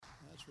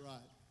right.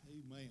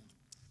 Amen.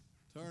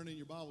 Turn in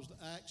your Bibles to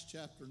Acts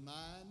chapter 9.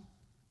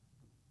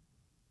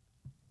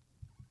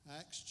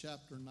 Acts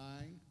chapter 9.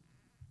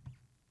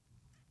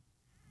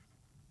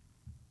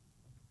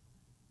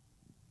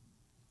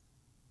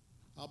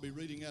 I'll be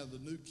reading out of the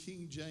New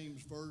King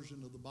James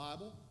Version of the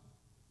Bible.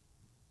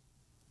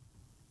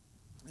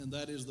 And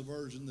that is the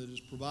version that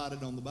is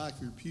provided on the back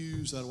of your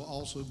pews. That will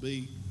also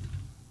be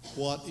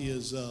what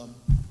is on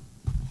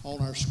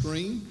our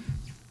screen.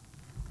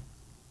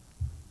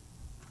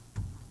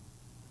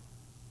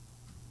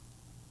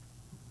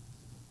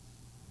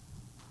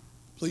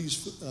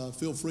 Please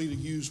feel free to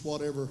use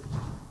whatever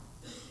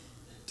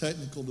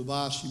technical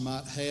device you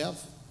might have.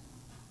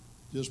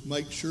 Just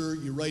make sure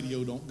your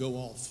radio don't go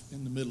off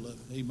in the middle of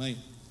it. Amen.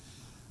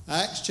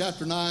 Acts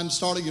chapter 9,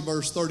 starting in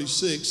verse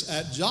 36.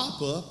 At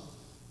Joppa,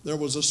 there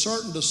was a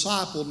certain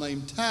disciple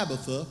named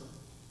Tabitha,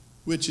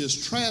 which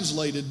is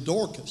translated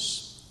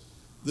Dorcas.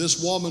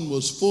 This woman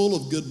was full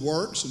of good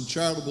works and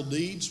charitable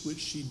deeds, which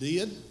she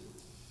did.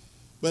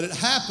 But it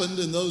happened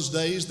in those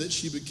days that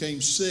she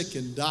became sick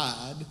and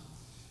died.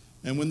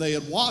 And when they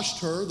had washed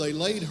her, they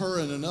laid her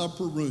in an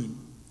upper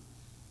room.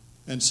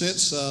 And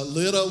since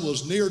Lydda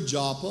was near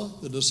Joppa,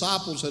 the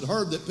disciples had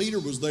heard that Peter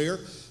was there.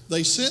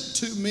 They sent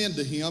 2 men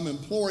to him,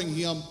 imploring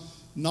him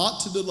not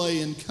to delay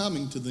in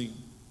coming to them.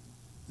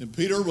 And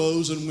Peter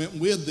rose and went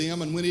with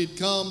them, and when he had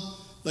come,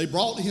 they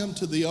brought him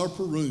to the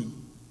upper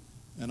room.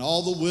 And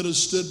all the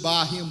widows stood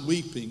by him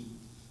weeping,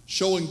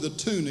 showing the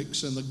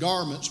tunics and the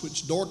garments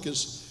which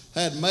Dorcas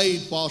had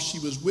made while she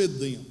was with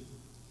them.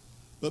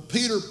 But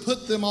Peter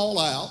put them all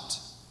out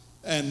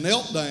and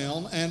knelt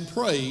down and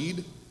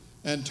prayed,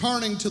 and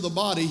turning to the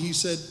body, he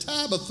said,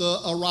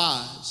 Tabitha,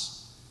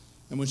 arise.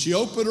 And when she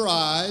opened her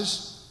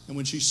eyes, and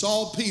when she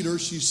saw Peter,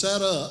 she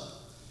sat up.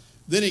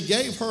 Then he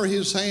gave her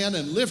his hand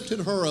and lifted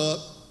her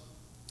up.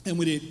 And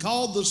when he had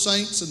called the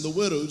saints and the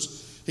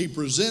widows, he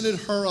presented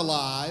her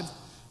alive.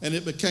 And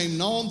it became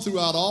known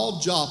throughout all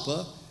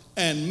Joppa,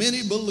 and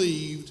many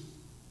believed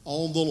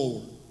on the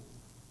Lord.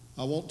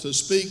 I want to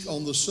speak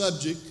on the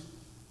subject,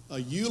 a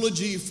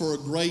eulogy for a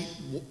great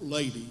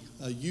lady.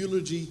 A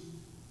eulogy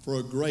for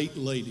a great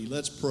lady.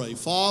 Let's pray.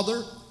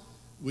 Father,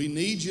 we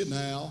need you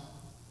now.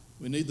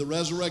 We need the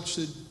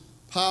resurrection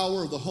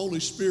power of the Holy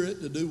Spirit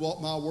to do what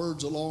my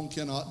words alone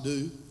cannot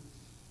do.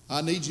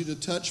 I need you to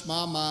touch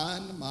my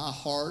mind, my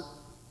heart,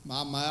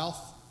 my mouth.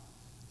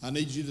 I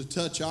need you to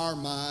touch our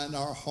mind,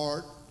 our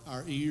heart,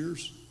 our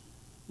ears.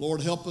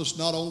 Lord, help us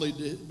not only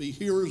to be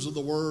hearers of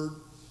the word,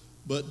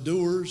 but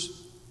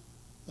doers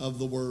of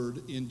the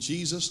word. In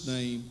Jesus'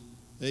 name,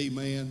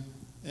 amen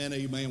and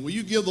amen. Will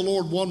you give the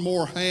Lord one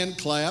more hand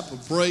clap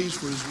of praise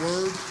for his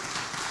word?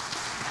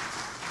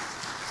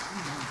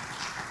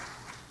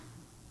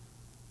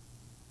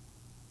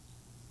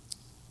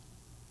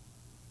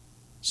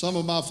 Some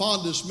of my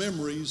fondest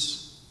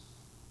memories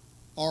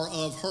are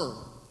of her.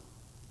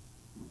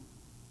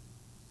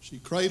 She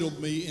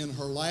cradled me in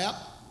her lap.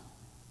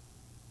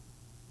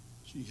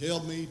 She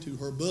held me to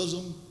her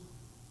bosom.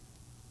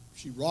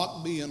 She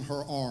rocked me in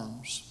her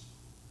arms.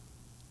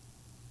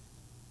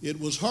 It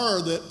was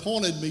her that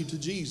pointed me to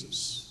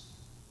Jesus.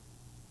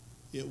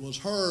 It was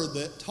her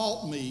that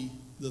taught me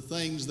the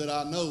things that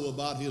I know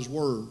about his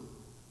word.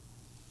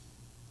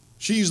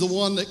 She's the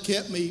one that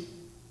kept me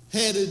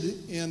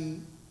headed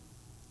in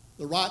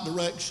the right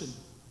direction.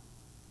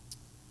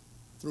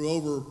 Through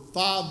over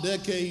 5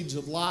 decades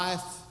of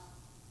life,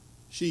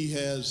 she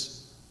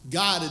has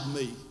guided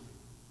me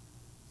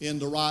in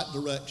the right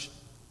direction.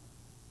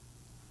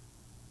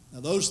 Now,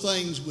 those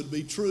things would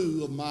be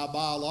true of my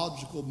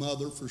biological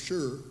mother for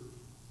sure.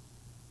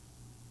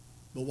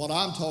 But what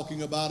I'm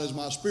talking about is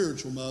my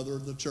spiritual mother,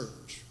 the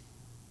church.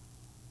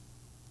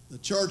 The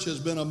church has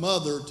been a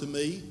mother to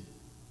me.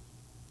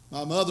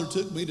 My mother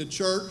took me to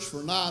church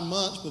for 9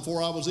 months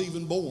before I was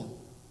even born.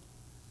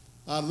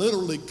 I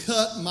literally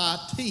cut my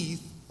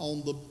teeth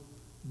on the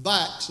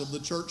backs of the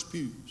church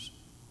pews.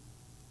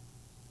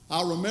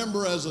 I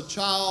remember as a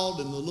child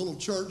in the little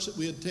church that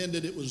we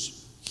attended, it was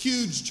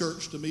huge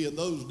church to me in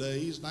those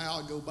days.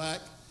 Now I go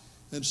back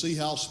and see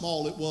how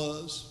small it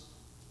was.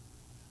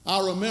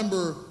 I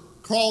remember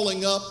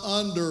crawling up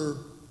under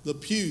the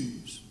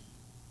pews.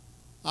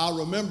 I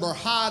remember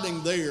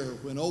hiding there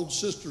when old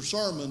Sister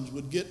Sermons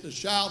would get to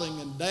shouting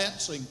and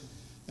dancing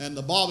and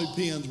the bobby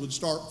pins would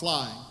start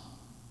flying.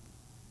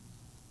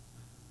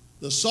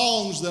 The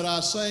songs that I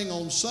sang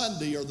on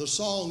Sunday are the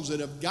songs that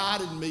have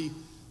guided me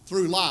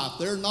through life.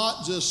 They're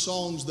not just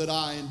songs that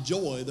I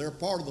enjoy. They're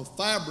part of the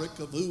fabric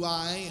of who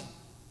I am.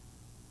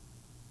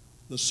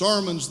 The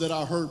sermons that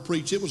I heard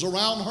preached, it was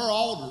around her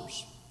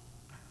altars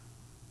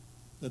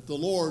that the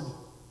Lord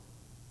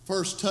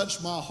first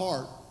touched my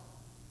heart.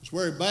 It's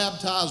where he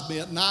baptized me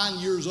at 9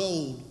 years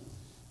old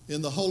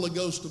in the Holy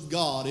Ghost of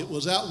God. It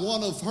was at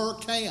one of her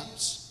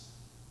camps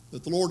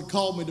that the Lord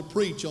called me to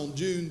preach on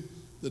June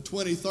the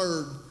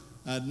 23rd,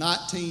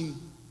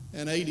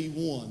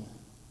 1981.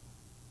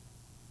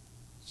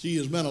 She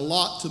has meant a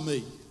lot to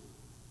me,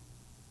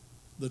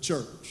 the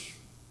church.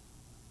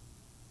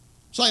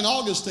 St.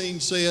 Augustine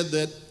said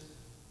that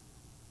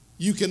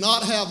You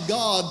cannot have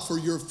God for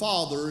your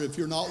father if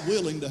you're not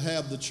willing to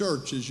have the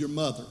church as your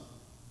mother.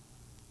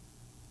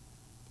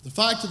 The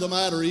fact of the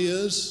matter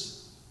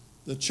is,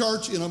 the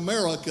church in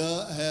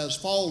America has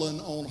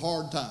fallen on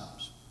hard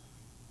times.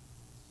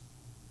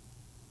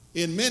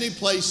 In many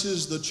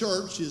places, the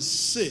church is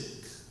sick.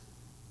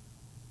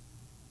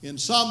 In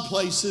some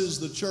places,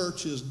 the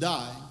church is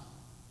dying.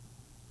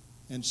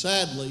 And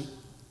sadly,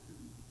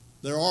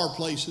 there are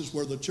places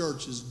where the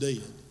church is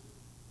dead.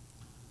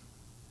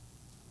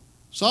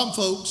 Some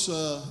folks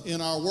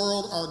in our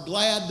world are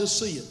glad to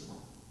see it.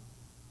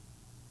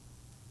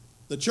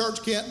 The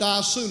church can't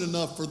die soon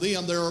enough for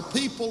them. There are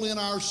people in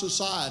our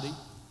society,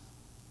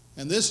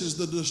 and this is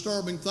the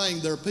disturbing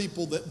thing, there are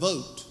people that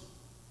vote.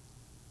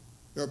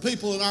 There are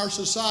people in our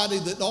society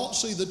that don't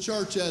see the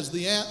church as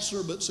the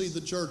answer, but see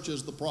the church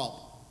as the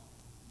problem.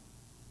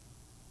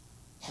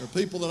 There are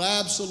people that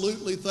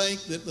absolutely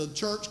think that the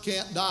church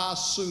can't die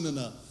soon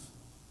enough.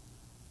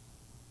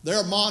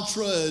 Their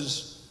mantra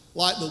is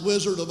like the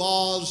Wizard of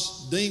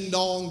Oz, ding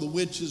dong, the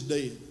witch is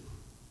dead.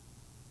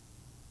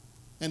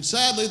 And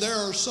sadly, there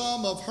are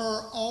some of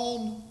her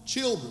own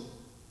children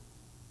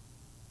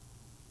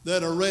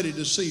that are ready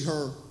to see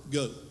her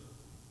go.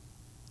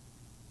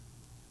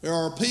 There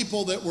are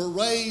people that were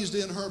raised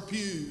in her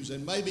pews,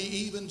 and maybe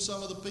even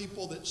some of the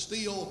people that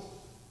still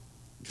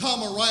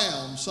come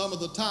around some of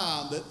the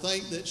time that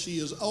think that she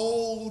is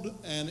old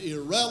and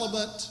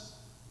irrelevant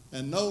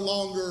and no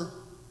longer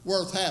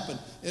worth having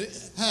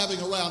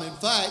around. In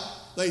fact,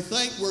 they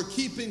think we're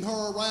keeping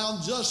her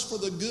around just for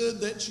the good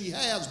that she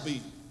has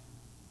been.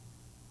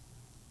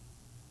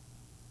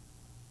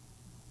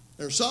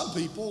 There are some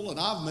people, and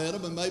I've met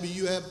them, and maybe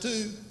you have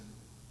too,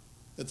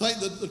 that think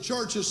that the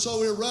church is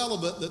so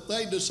irrelevant that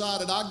they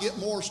decided I get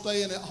more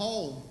staying at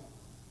home,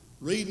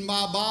 reading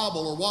my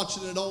Bible or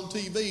watching it on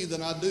TV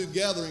than I do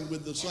gathering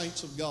with the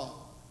saints of God.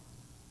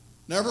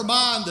 Never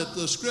mind that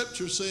the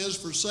Scripture says,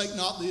 forsake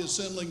not the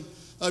assembling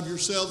of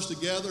yourselves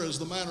together as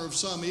the manner of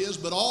some is,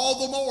 but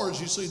all the more as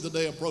you see the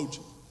day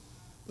approaching.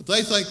 But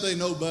they think they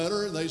know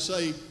better, and they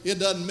say, it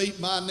doesn't meet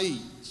my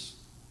needs.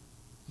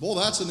 Boy,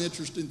 that's an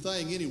interesting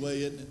thing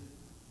anyway, isn't it?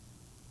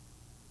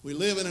 We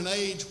live in an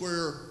age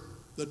where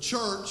the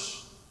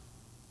church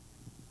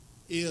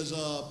is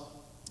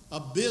a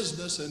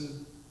business,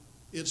 and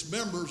its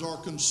members are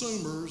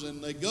consumers,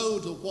 and they go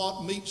to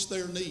what meets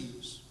their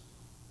needs.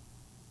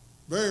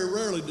 Very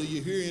rarely do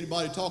you hear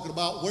anybody talking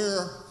about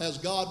where has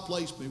God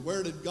placed me?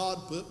 Where did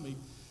God put me?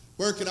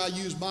 Where can I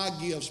use my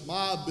gifts,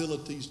 my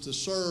abilities to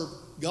serve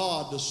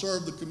God, to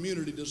serve the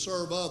community, to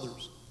serve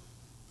others?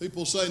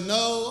 People say,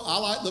 no, I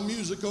like the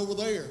music over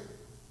there.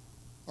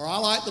 Or I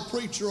like the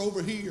preacher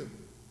over here.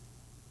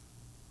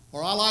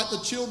 Or I like the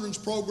children's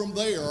program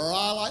there. Or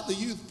I like the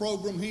youth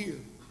program here.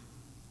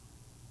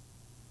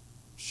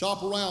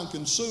 Shop around.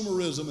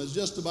 Consumerism has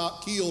just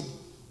about killed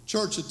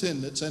church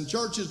attendance. And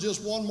church is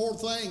just one more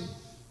thing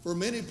for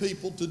many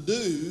people to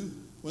do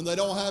when they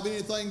don't have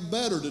anything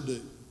better to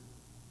do.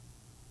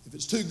 If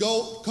it's too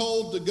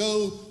cold to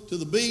go to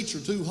the beach or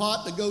too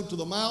hot to go to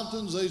the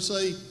mountains, they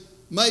say,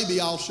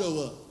 maybe I'll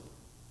show up.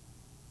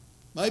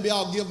 Maybe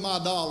I'll give my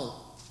 $1.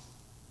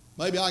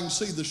 Maybe I can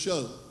see the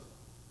show.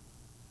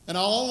 And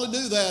I'll only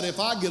do that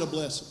if I get a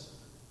blessing.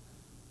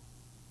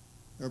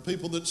 There are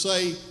people that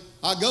say,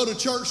 I go to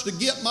church to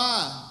get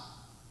mine.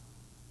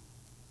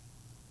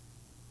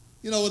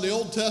 You know, in the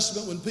Old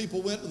Testament, when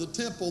people went to the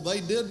temple, they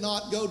did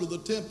not go to the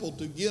temple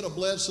to get a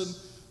blessing.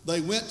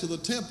 They went to the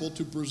temple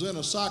to present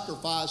a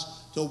sacrifice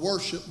to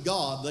worship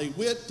God. They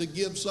went to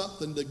give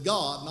something to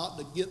God, not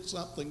to get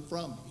something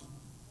from Him.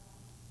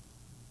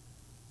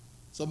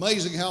 It's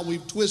amazing how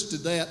we've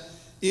twisted that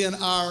in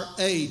our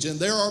age. And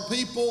there are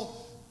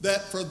people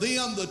that for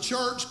them the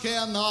church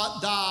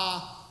cannot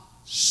die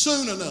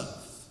soon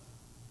enough.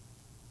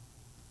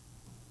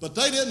 But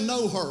they didn't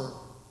know her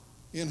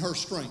in her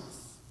strength.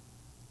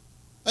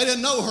 They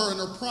didn't know her in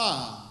her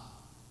prime.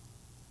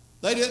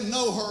 They didn't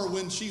know her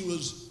when she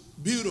was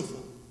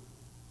beautiful.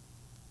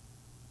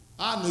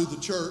 I knew the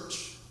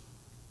church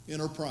in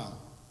her prime.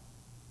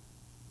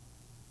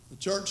 The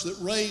church that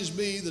raised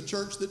me, the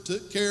church that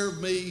took care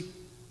of me,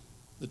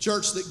 the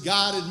church that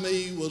guided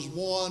me was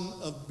one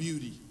of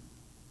beauty.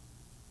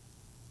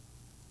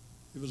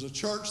 It was a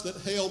church that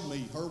held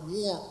me, her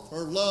warmth,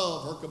 her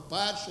love, her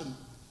compassion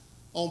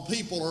on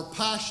people, her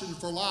passion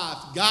for life,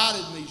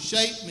 guided me,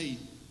 shaped me,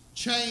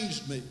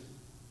 changed me.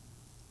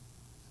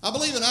 I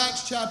believe in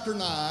Acts chapter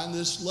 9,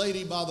 this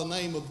lady by the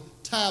name of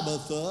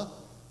Tabitha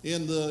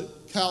in the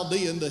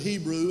Chaldean, the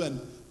Hebrew, and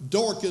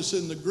Dorcas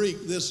in the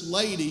Greek, this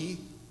lady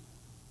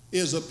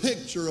is a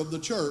picture of the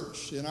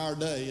church in our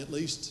day, at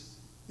least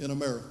in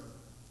America.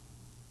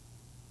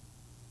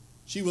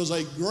 She was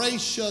a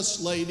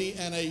gracious lady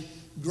and a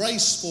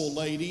graceful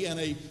lady and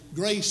a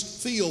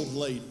grace-filled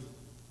lady.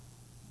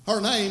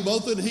 Her name,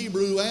 both in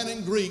Hebrew and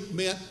in Greek,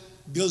 meant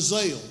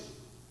gazelle.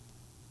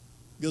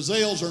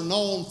 Gazelles are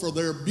known for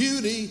their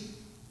beauty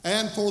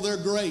and for their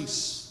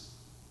grace.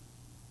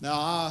 Now,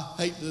 I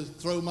hate to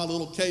throw my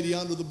little Katie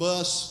under the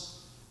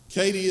bus.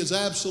 Katie is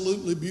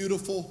absolutely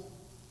beautiful.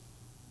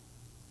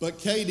 But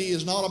Katie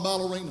is not a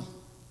ballerina.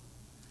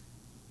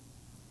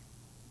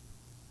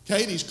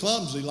 Katie's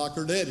clumsy like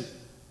her daddy.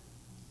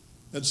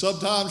 And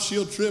sometimes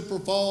she'll trip or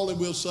fall and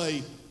we'll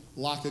say,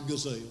 like a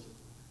gazelle.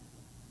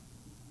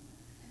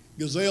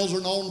 Gazelles are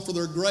known for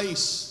their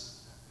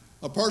grace.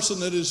 A person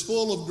that is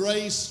full of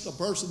grace, a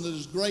person that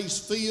is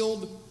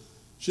grace-filled,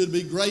 should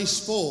be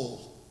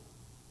graceful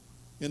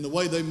in the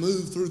way they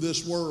move through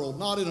this world.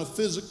 Not in a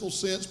physical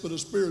sense, but a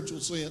spiritual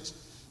sense.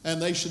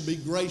 And they should be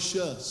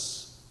gracious.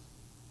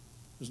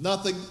 There's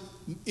nothing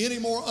any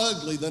more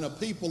ugly than a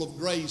people of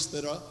grace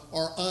that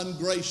are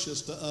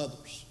ungracious to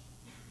others.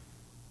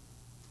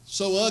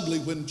 So ugly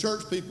when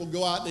church people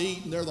go out to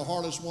eat and they're the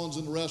hardest ones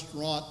in the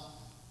restaurant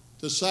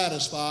to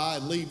satisfy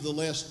and leave the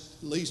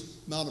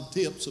least amount of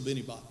tips of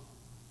anybody.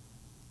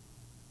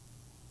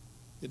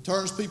 It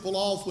turns people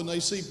off when they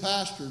see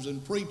pastors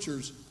and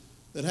preachers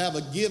that have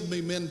a give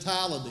me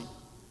mentality,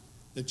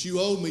 that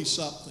you owe me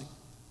something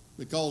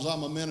because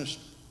I'm a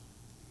minister.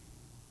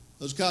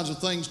 Those kinds of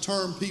things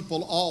turn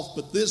people off.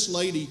 But this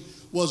lady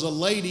was a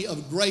lady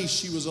of grace.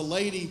 She was a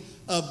lady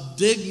of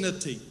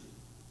dignity.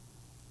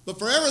 But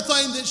for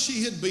everything that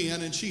she had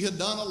been, and she had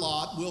done a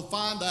lot, we'll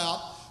find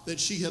out that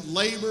she had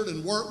labored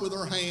and worked with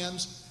her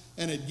hands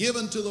and had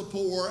given to the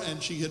poor,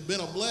 and she had been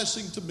a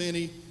blessing to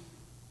many.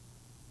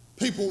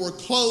 People were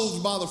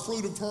clothed by the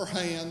fruit of her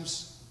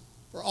hands.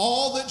 For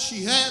all that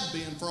she had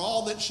been, for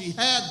all that she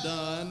had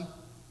done,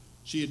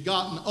 she had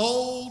gotten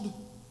old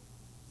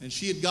and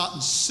she had gotten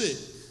sick.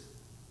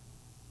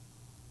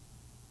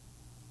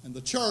 And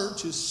the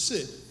church is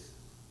sick.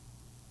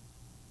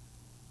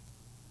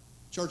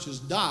 The church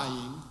is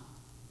dying.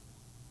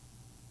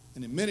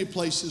 And in many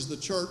places, the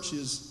church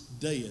is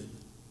dead.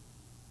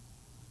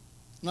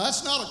 Now,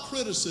 that's not a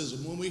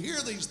criticism. When we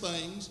hear these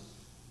things,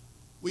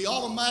 we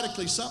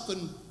automatically,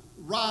 something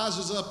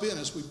rises up in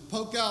us. We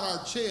poke out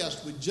our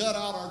chest. We jut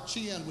out our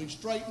chin. We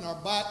straighten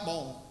our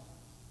backbone.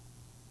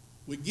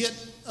 We get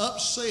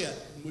upset.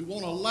 And we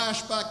want to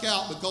lash back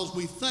out because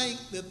we think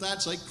that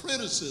that's a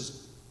criticism.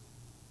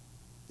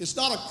 It's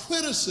not a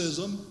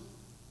criticism,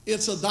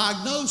 it's a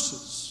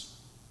diagnosis.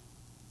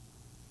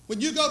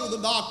 When you go to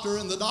the doctor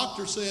and the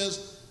doctor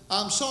says,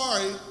 I'm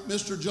sorry,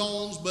 Mr.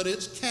 Jones, but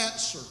it's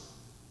cancer.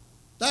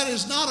 That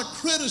is not a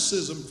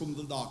criticism from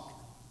the doctor.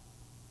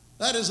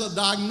 That is a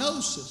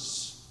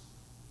diagnosis.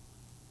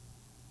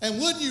 And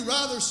wouldn't you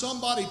rather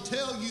somebody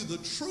tell you the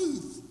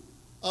truth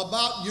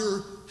about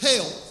your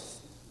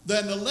health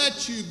than to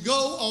let you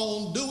go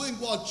on doing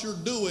what you're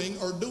doing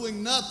or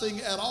doing nothing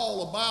at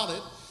all about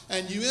it?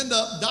 And you end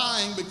up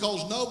dying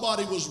because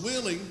nobody was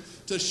willing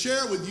to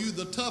share with you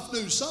the tough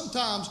news.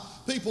 Sometimes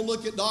people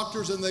look at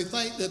doctors and they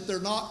think that they're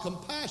not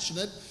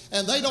compassionate,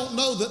 and they don't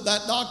know that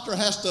that doctor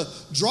has to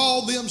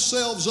draw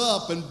themselves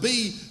up and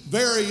be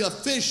very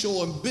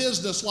official and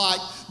businesslike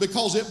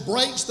because it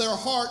breaks their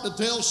heart to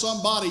tell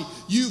somebody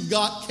you've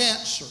got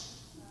cancer.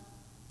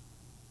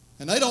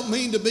 And they don't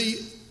mean to be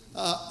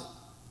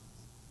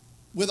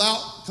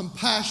without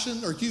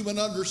compassion or human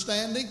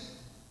understanding.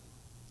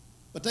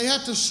 But they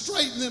have to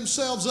straighten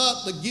themselves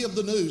up to give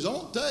the news. I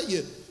won't tell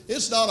you,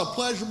 it's not a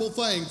pleasurable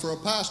thing for a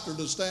pastor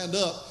to stand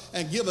up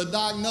and give a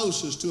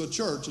diagnosis to a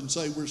church and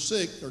say we're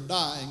sick or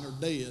dying or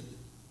dead.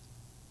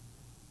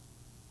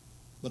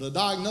 But a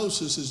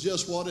diagnosis is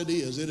just what it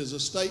is. It is a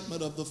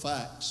statement of the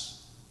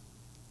facts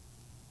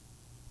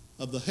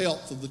of the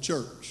health of the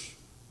church.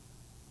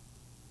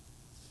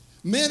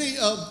 Many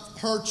of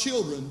her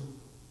children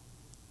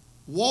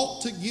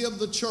want to give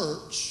the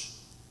church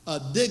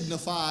a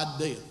dignified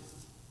death.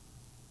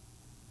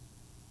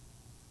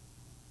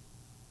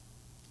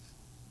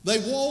 They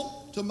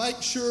want to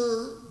make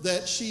sure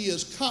that she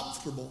is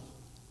comfortable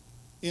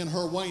in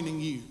her waning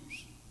years.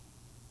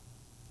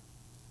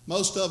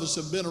 Most of us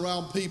have been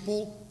around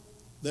people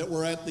that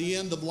were at the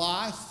end of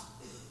life.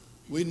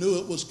 We knew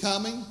it was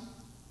coming.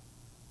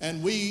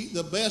 And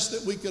the best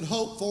that we could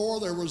hope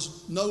for, there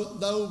was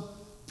no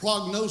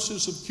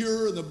prognosis of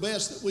cure, and the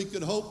best that we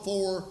could hope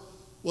for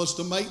was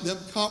to make them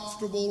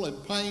comfortable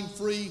and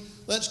pain-free.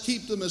 Let's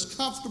keep them as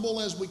comfortable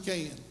as we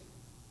can.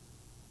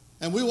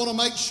 And we want to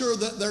make sure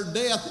that their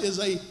death is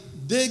a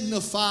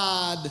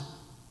dignified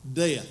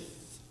death.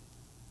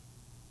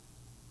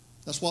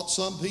 That's what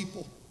some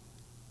people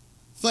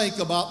think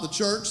about the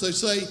church. They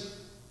say,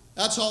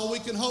 that's all we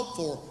can hope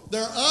for.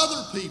 There are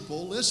other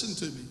people, listen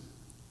to me,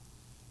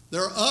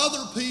 there are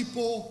other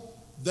people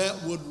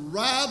that would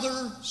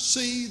rather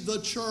see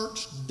the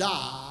church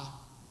die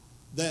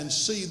than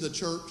see the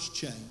church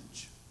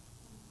change.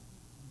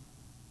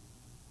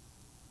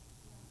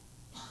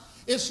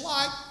 It's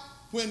like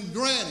when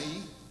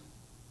Granny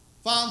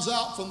finds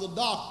out from the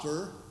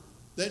doctor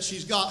that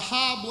she's got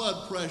high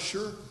blood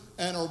pressure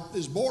and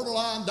is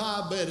borderline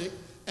diabetic,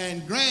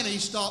 and Granny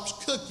stops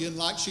cooking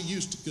like she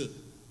used to cook.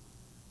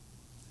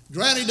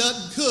 Granny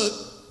doesn't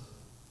cook,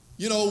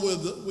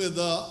 with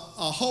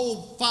a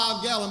whole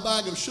 5-gallon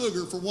bag of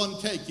sugar for one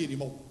cake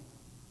anymore.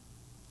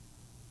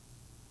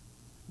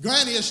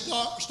 Granny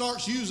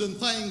starts using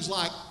things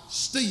like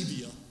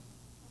stevia.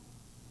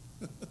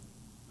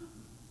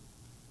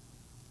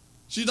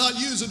 She's not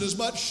using as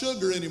much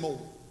sugar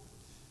anymore.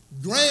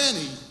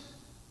 Granny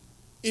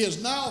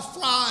is now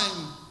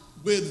frying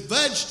with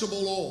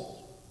vegetable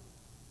oil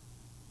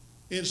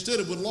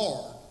instead of with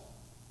lard.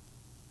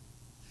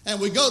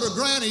 And we go to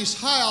Granny's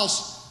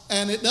house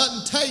and it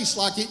doesn't taste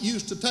like it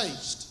used to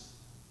taste.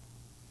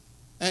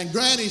 And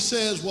Granny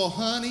says, well,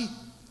 honey,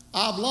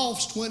 I've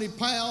lost 20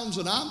 pounds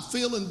and I'm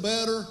feeling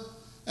better.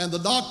 And the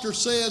doctor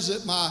says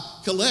that my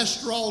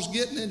cholesterol's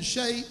getting in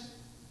shape.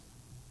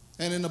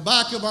 And in the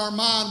back of our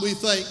mind, we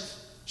think,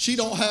 she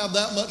don't have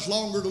that much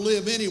longer to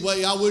live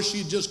anyway. I wish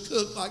she'd just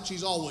cook like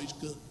she's always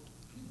cooked.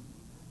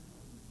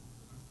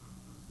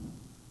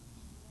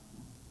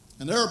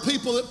 And there are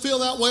people that feel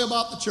that way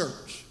about the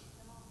church.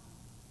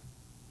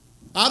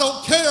 I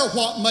don't care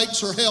what makes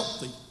her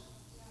healthy.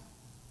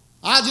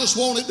 I just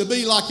want it to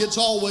be like it's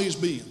always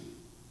been.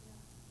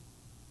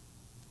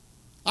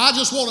 I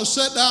just want to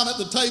sit down at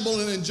the table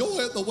and enjoy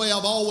it the way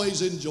I've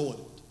always enjoyed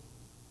it.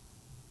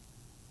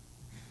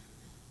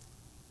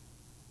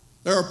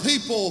 There are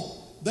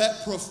people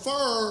that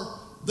prefer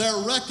their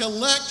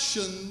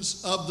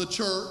recollections of the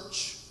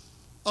church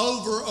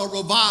over a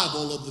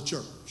revival of the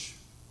church.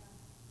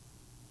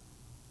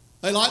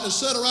 They like to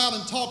sit around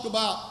and talk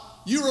about,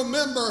 you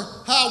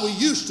remember how we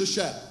used to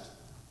shout.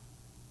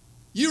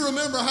 You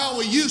remember how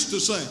we used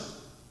to sing.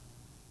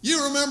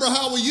 You remember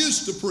how we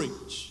used to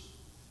preach.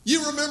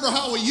 You remember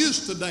how we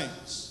used to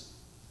dance.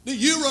 Do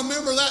you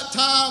remember that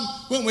time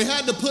when we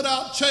had to put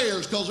out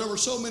chairs because there were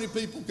so many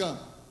people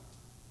coming?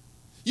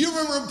 You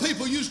remember when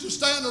people used to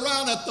stand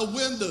around at the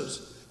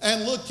windows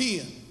and look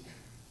in?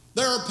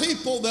 There are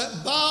people that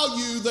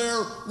value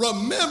their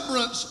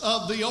remembrance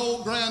of the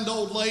grand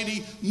old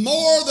lady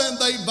more than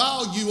they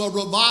value a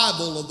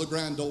revival of the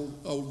grand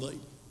old lady.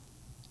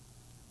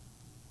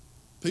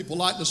 People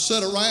like to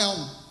sit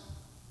around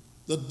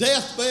the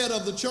deathbed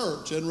of the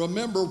church and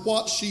remember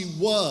what she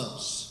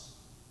was.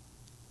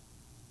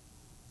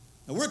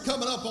 And we're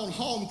coming up on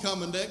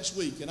homecoming next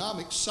week, and I'm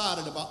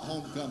excited about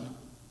homecoming.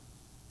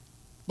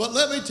 But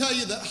let me tell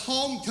you that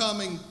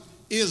homecoming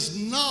is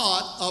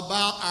not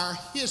about our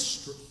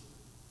history.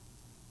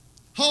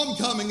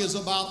 Homecoming is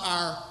about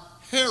our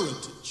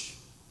heritage.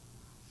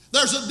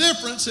 There's a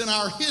difference in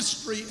our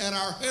history and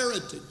our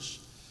heritage.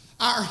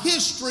 Our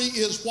history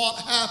is what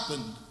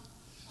happened.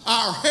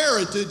 Our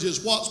heritage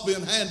is what's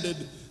been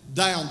handed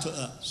down to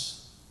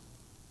us.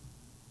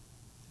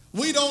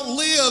 We don't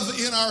live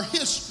in our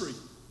history,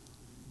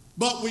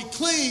 but we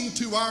cling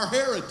to our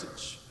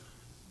heritage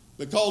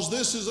because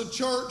this is a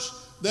church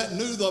that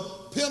knew the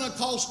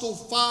Pentecostal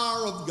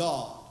fire of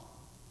God.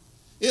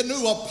 It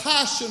knew a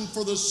passion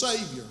for the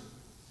Savior.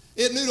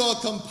 It knew a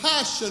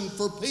compassion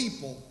for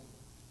people.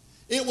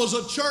 It was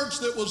a church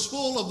that was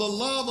full of the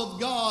love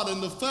of God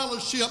and the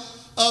fellowship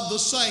of the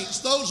saints.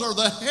 That's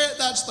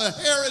the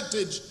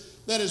heritage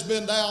that has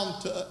been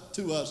down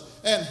to us.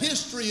 And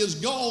history is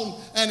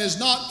gone and is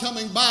not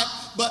coming back,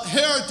 but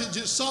heritage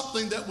is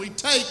something that we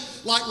take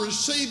like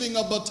receiving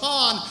a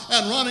baton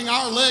and running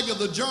our leg of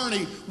the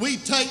journey. We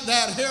take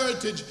that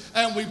heritage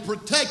and we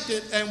protect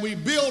it and we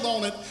build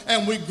on it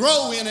and we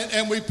grow in it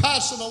and we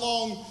pass it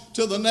along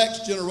to the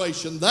next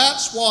generation.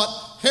 That's what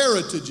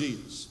heritage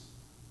is.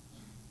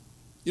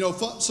 You know,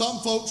 some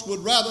folks would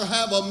rather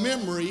have a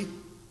memory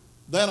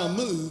than a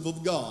move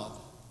of God.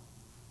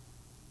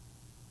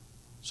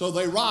 So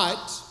they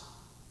write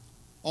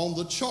on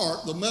the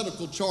chart, the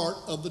medical chart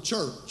of the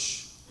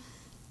church,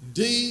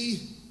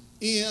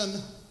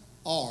 DNR,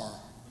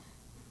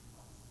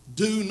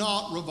 do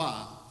not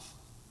revive.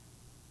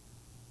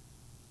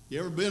 You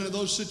ever been in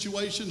those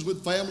situations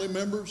with family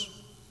members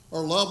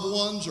or loved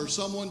ones or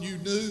someone you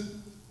knew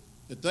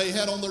that they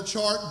had on their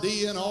chart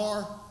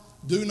DNR,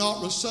 do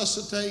not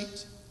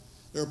resuscitate?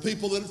 There are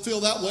people that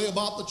feel that way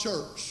about the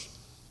church.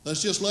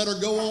 Let's just let her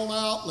go on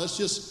out. Let's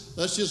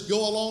just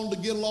go along to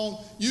get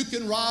along. You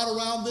can ride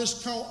around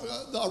this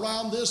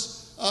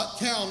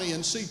county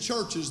and see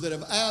churches that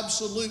have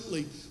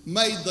absolutely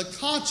made the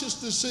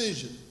conscious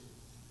decision.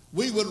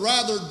 We would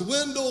rather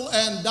dwindle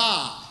and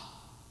die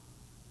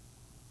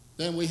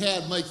than we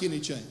had make any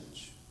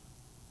change.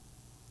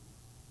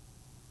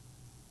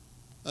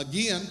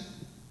 Again,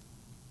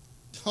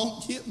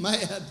 don't get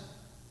mad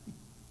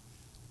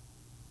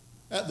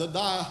at the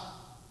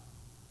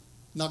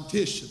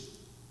diagnostician.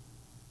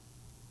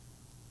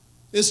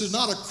 This is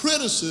not a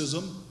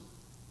criticism,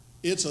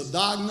 it's a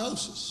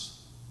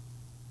diagnosis.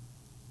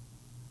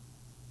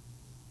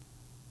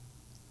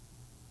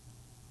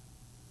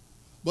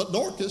 But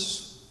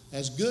Dorcas,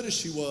 as good as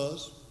she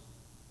was,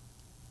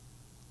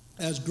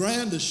 as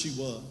grand as she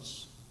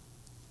was,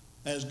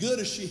 as good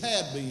as she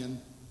had been,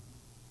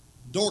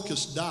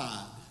 Dorcas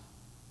died.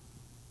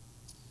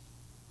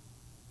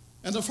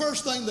 And the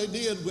first thing they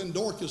did when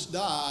Dorcas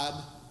died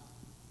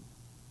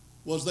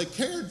was they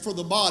cared for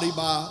the body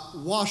by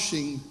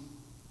washing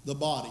the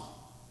body.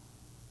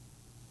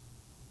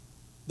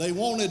 They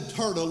wanted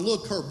her to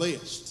look her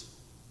best.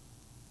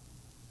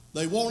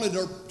 They wanted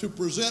her to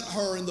present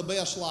her in the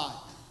best light.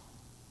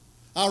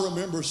 I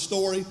remember a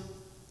story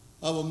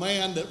of a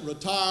man that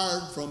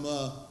retired from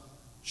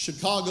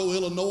Chicago,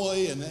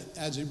 Illinois, and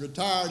as he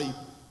retired, he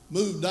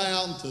moved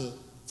down to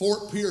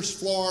Fort Pierce,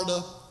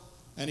 Florida,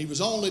 and he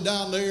was only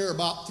down there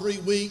about 3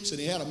 weeks, and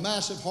he had a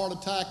massive heart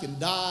attack and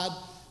died,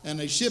 and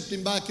they shipped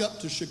him back up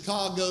to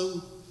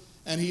Chicago,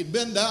 and he had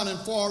been down in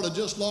Florida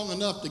just long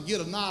enough to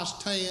get a nice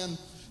tan,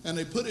 and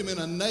they put him in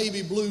a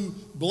navy blue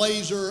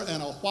blazer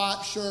and a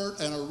white shirt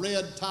and a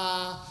red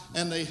tie,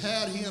 and they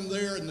had him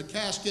there in the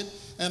casket,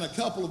 and a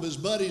couple of his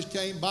buddies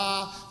came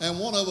by, and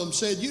one of them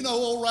said, "You know,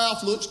 old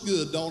Ralph looks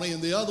good, don't he?"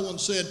 And the other one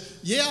said,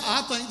 "Yeah,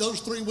 I think those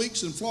 3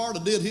 weeks in Florida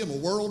did him a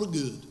world of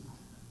good."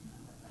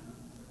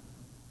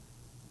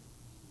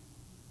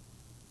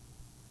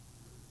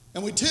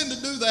 And we tend to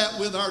do that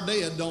with our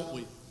dead, don't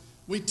we?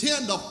 We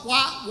tend to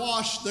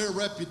whitewash their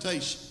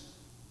reputation.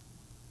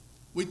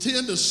 We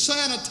tend to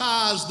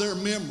sanitize their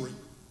memory.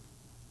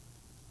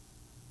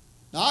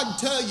 Now, I can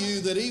tell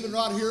you that even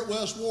right here at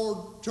West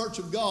Ward Church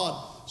of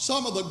God,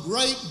 some of the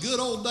great good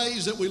old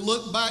days that we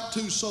look back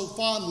to so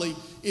fondly,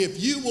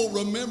 if you will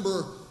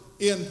remember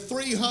in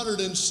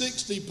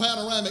 360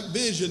 panoramic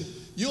vision,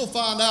 you'll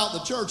find out the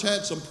church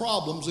had some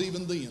problems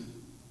even then.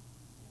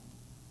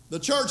 The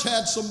church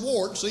had some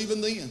warts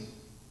even then.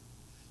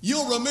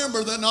 You'll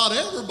remember that not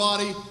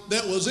everybody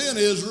that was in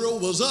Israel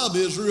was of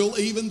Israel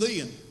even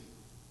then.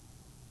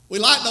 We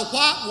like to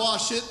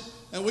whitewash it,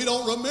 and we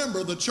don't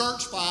remember the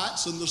church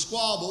fights and the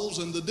squabbles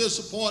and the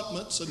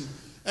disappointments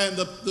and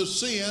the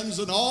sins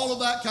and all of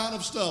that kind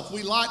of stuff.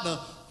 We like to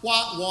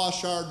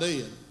whitewash our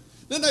dead.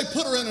 Then they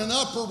put her in an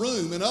upper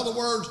room. In other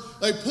words,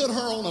 they put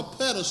her on a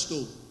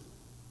pedestal.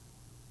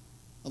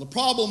 Now, the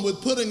problem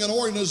with putting an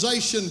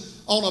organization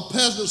on a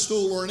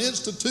pedestal or an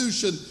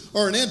institution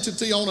or an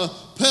entity on a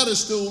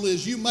pedestal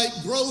is you make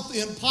growth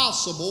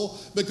impossible,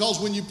 because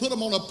when you put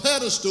them on a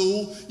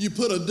pedestal, you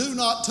put a do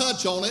not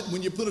touch on it.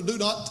 When you put a do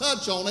not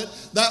touch on it,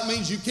 that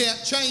means you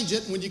can't change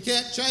it. And when you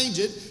can't change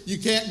it, you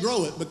can't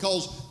grow it,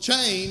 because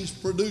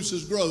change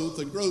produces growth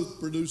and growth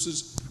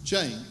produces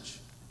change.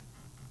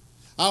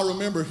 I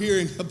remember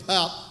hearing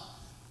about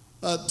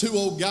two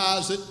old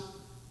guys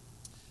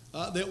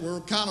that were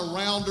kind of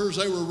rounders.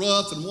 They were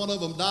rough, and one of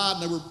them died,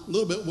 and they were a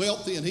little bit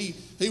wealthy, and he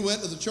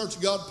went to the Church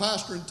of God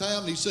pastor in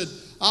town, and he said,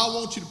 "I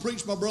want you to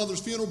preach my brother's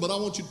funeral, but I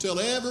want you to tell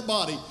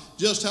everybody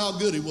just how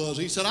good he was."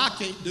 He said, "I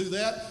can't do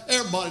that.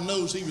 Everybody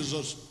knows he was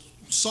a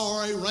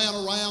sorry, ran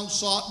around,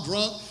 sot,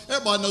 drunk.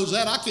 Everybody knows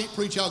that. I can't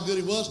preach how good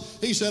he was."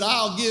 He said,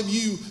 "I'll give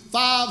you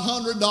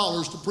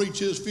 $500 to preach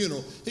his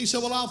funeral." He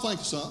said, "Well, I'll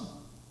think of something."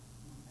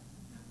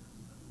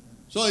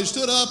 So he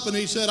stood up and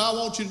he said, "I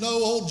want you to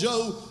know old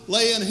Joe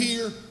laying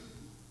here,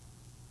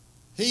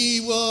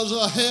 he was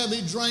a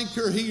heavy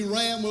drinker. He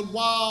ran with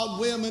wild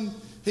women.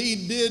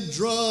 He did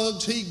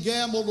drugs. He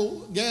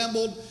gambled.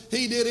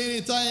 He did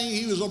anything.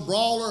 He was a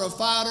brawler, a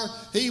fighter.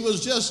 He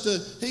was just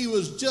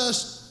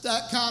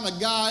that kind of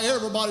guy.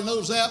 Everybody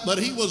knows that. But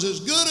he was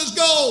as good as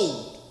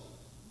gold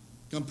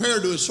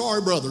compared to his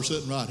sorry brother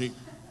sitting right here."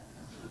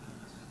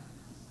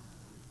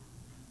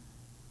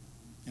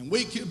 And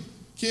we can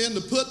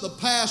to put the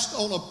past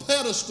on a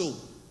pedestal.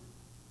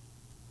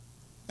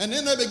 And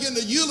then they begin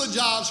to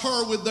eulogize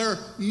her with their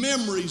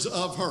memories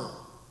of her.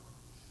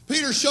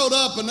 Peter showed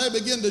up, and they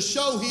began to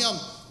show him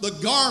the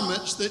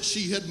garments that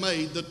she had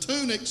made, the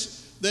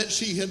tunics that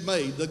she had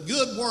made, the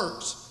good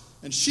works.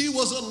 And she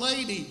was a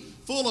lady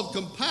full of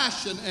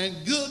compassion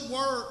and good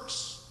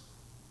works.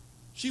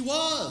 She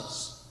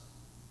was.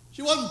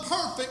 She wasn't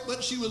perfect,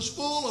 but she was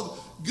full of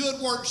good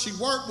works. She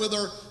worked with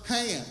her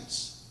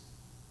hands.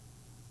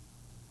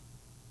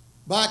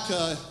 Back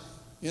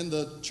in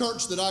the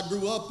church that I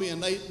grew up in,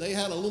 they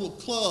had a little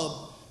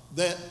club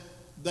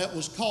that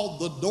was called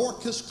the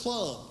Dorcas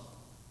Club.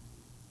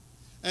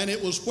 And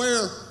it was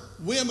where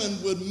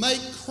women would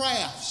make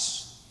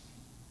crafts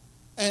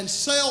and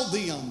sell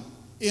them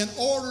in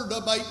order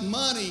to make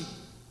money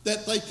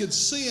that they could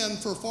send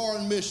for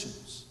foreign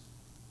missions.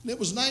 And it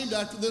was named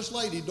after this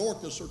lady,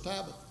 Dorcas or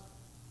Tabitha.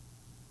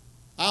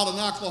 Out in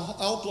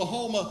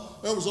Oklahoma,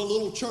 there was a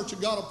little Church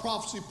of God of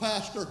Prophecy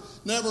pastor,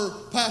 never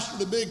pastored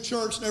a big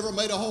church, never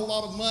made a whole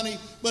lot of money,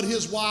 but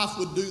his wife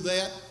would do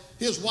that.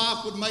 His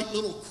wife would make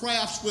little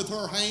crafts with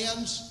her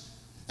hands,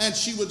 and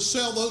she would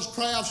sell those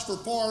crafts for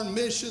foreign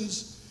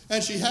missions.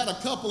 And she had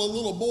a couple of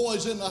little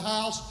boys in the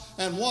house,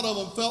 and one of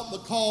them felt the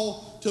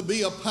call to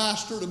be a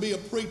pastor, to be a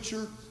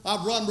preacher.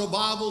 I've run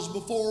revivals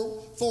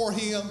before for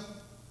him.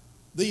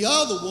 The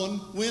other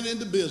one went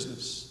into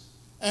business.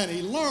 And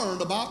he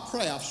learned about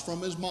crafts from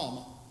his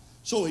mama.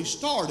 So he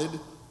started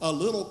a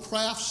little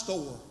craft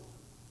store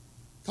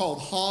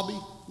called Hobby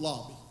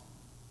Lobby.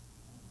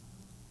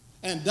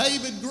 And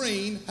David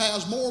Green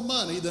has more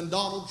money than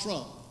Donald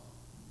Trump.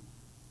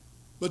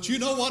 But you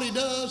know what he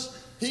does?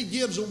 He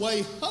gives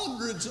away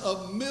hundreds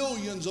of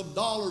millions of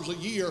dollars a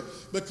year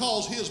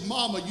because his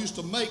mama used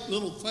to make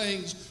little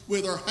things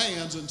with her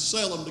hands and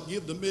sell them to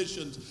give to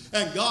missions.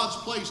 And God's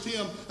placed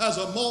him as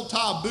a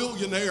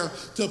multi-billionaire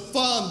to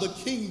fund the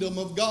kingdom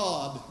of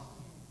God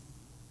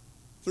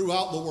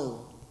throughout the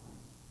world.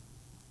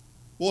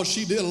 Well,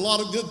 she did a lot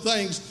of good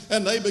things,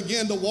 and they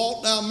began to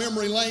walk down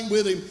memory lane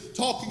with him,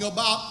 talking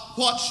about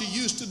what she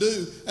used to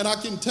do. And I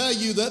can tell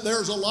you that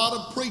there's a lot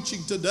of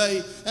preaching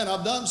today, and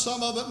I've done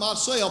some of it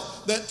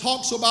myself, that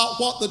talks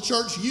about what the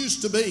church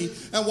used to be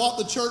and what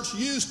the church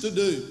used to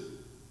do.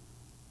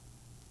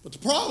 But the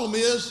problem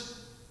is,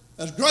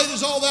 as great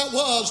as all that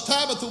was,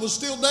 Tabitha was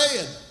still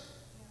dead.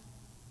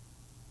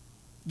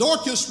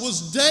 Dorcas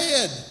was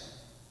dead.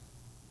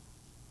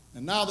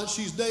 And now that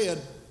she's dead,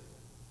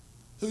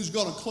 who's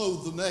going to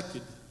clothe the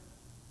naked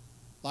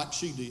like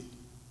she did?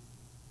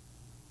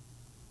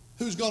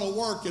 Who's going to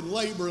work and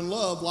labor and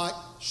love like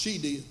she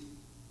did?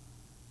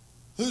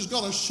 Who's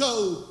going to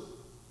show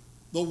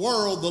the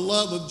world the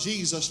love of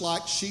Jesus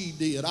like she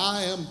did?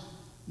 I am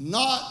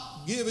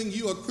not giving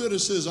you a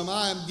criticism.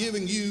 I am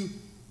giving you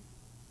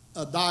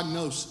a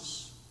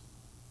diagnosis.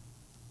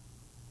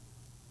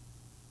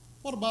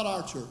 What about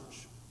our church?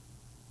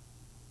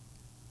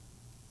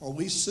 Are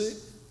we sick?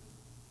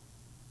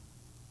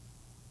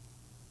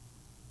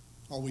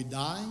 Are we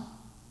dying?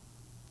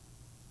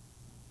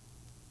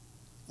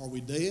 Are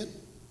we dead?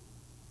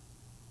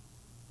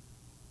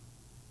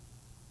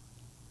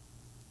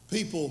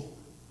 People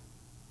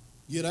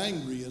get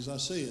angry, as I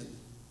said,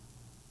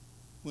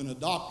 when a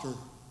doctor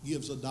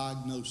gives a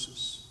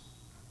diagnosis.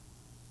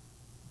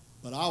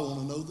 But I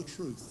want to know the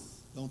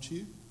truth, don't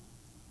you?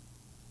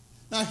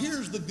 Now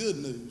here's the good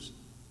news.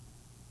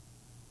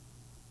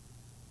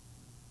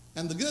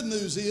 And the good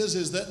news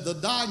is that the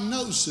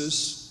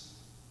diagnosis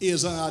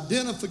is an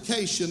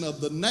identification of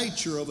the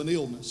nature of an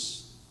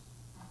illness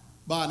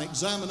by an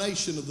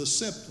examination of the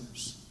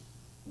symptoms.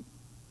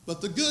 But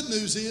the good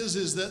news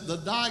is that the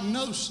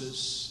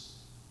diagnosis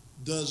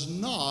does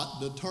not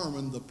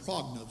determine the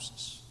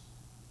prognosis.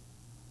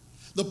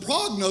 The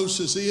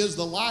prognosis is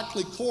the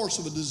likely course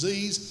of a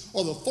disease,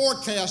 or the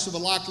forecast of a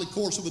likely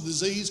course of a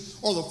disease,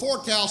 or the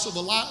forecast of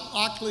a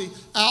likely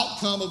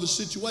outcome of a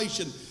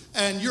situation.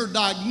 And your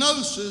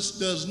diagnosis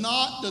does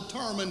not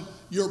determine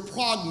your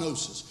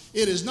prognosis.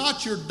 It is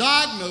not your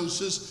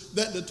diagnosis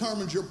that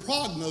determines your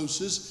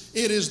prognosis.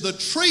 It is the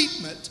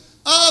treatment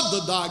of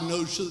the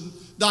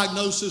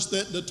diagnosis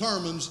that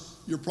determines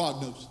your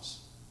prognosis.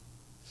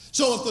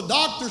 So if the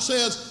doctor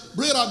says,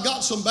 Britt, I've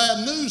got some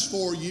bad news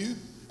for you,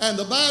 and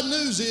the bad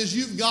news is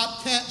you've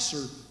got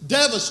cancer,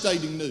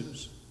 devastating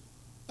news.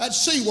 That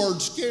C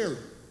word, scary.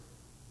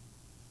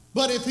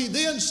 But if he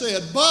then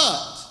said,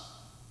 but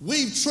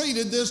we've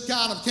treated this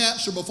kind of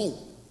cancer before,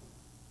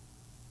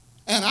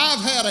 and I've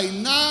had a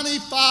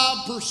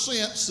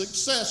 95%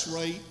 success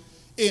rate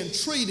in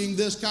treating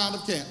this kind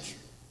of cancer.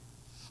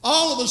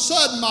 All of a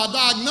sudden, my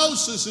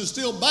diagnosis is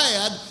still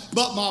bad,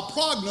 but my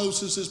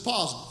prognosis is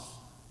positive.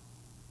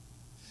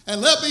 And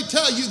let me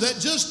tell you that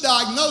just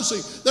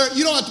diagnosing,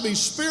 you don't have to be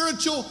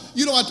spiritual,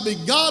 you don't have to be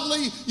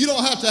godly, you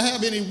don't have to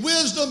have any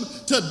wisdom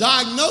to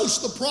diagnose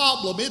the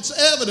problem. It's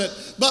evident,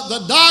 but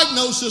the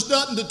diagnosis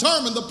doesn't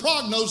determine the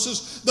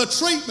prognosis, the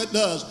treatment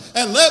does.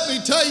 And let me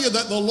tell you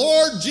that the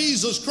Lord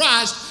Jesus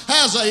Christ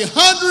has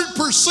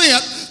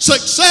 100%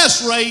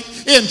 success rate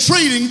in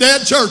treating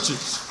dead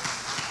churches.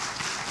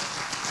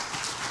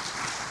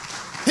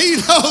 He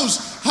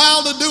knows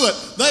how to do it.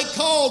 They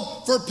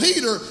called for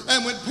Peter,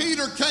 and when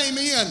Peter came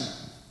in,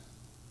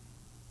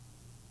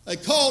 they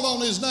called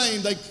on his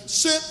name. They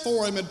sent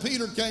for him, and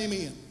Peter came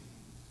in.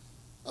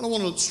 I don't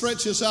want to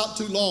stretch this out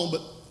too long,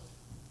 but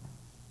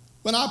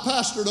when I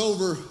pastored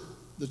over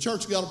the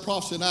Church of God of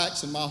Prophecy and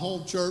Acts in my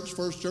home church,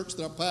 first church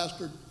that I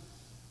pastored,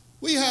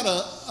 we had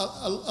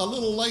a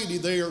little lady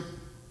there.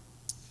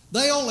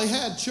 They only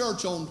had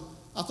church on,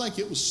 I think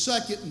it was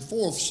second and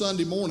fourth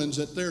Sunday mornings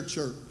at their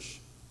church.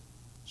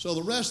 So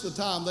the rest of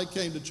the time, they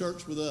came to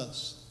church with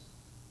us.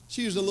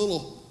 She was a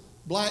little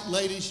black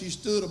lady. She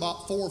stood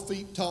about 4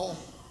 feet tall.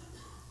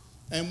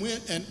 And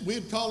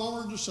we'd call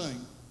on her to sing.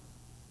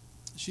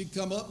 She'd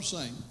come up and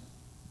sing.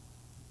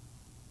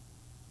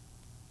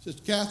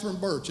 Sister Catherine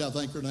Birch, I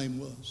think her name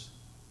was.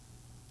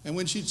 And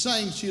when she'd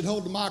sing, she'd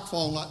hold the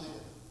microphone like this.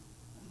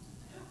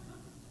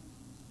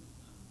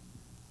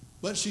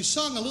 But she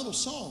sung a little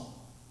song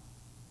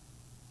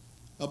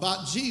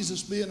about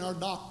Jesus being our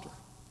doctor.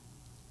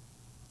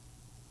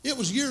 It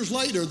was years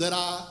later that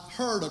I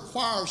heard a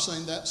choir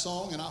sing that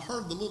song, and I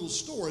heard the little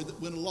story that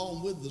went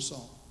along with the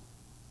song.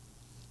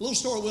 The little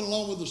story that went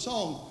along with the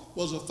song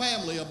was a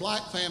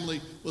black family,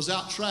 was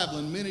out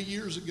traveling many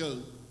years ago.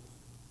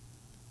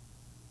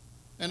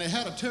 And they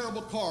had a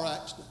terrible car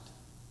accident.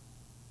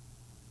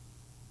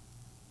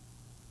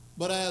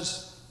 But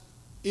as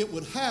it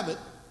would have it,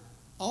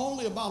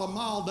 only about a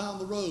mile down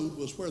the road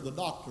was where the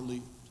doctor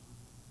lived.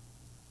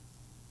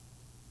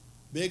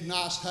 Big,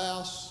 nice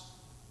house.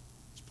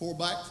 Poor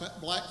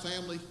black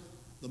family.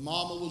 The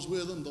mama was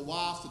with them, the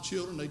wife, the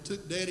children. They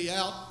took Daddy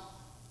out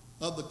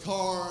of the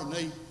car, and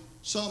they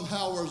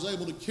somehow was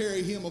able to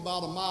carry him about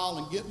a mile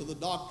and get to the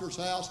doctor's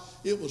house.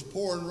 It was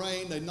pouring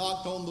rain. They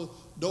knocked on the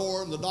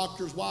door, and the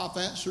doctor's wife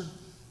answered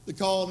the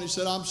call, and he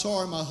said, I'm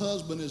sorry, my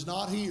husband is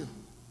not here.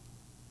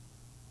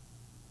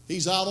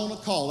 He's out on a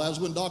call. That was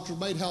when doctors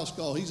made house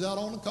call. He's out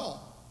on a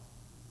call.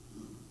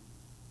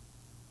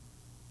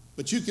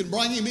 But you can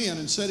bring him in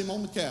and set him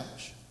on the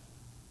couch.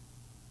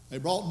 They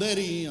brought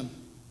Daddy in.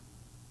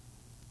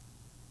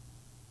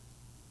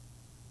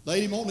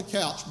 Laid him on the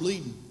couch,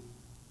 bleeding.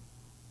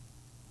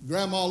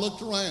 Grandma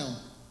looked around,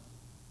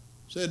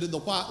 said to the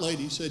white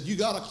lady, said, "You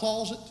got a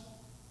closet?"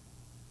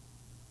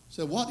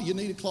 Said, "What do you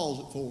need a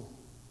closet for?"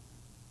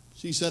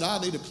 She said, "I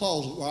need a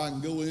closet where I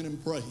can go in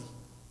and pray."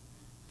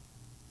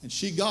 And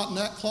she got in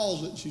that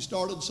closet and she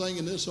started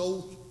singing this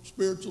old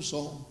spiritual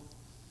song.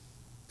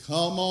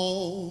 Come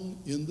on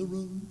in the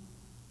room.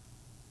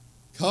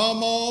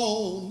 Come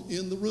on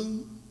in the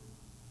room.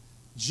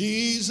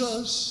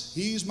 Jesus,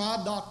 he's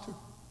my doctor.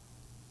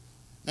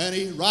 And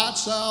he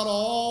writes out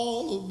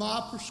all of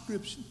my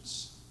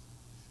prescriptions.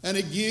 And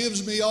he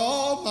gives me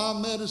all my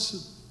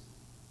medicine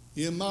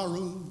in my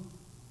room.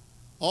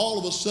 All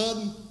of a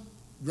sudden,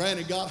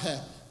 Granny got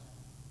happy.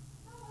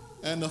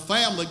 And the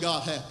family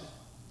got happy.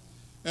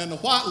 And the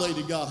white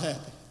lady got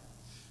happy.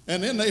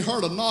 And then they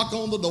heard a knock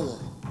on the door.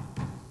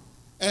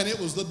 And it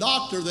was the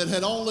doctor that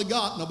had only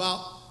gotten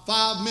about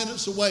 5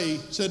 minutes away.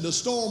 Said the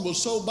storm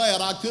was so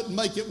bad I couldn't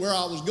make it where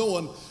I was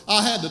going.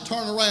 I had to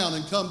turn around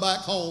and come back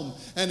home.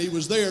 And he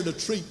was there to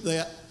treat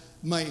that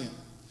man.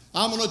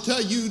 I'm going to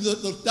tell you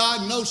that the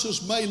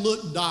diagnosis may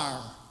look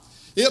dire.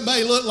 It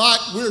may look like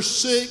we're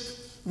sick,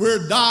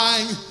 we're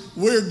dying,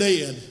 we're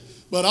dead.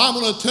 But I'm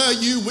going to tell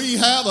you we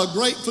have a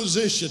great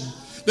physician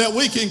that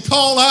we can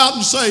call out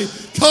and say,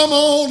 come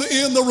on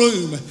in the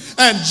room.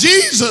 And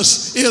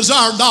Jesus is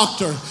our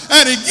doctor.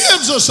 And he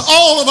gives us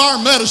all of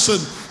our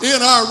medicine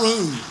in our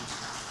room.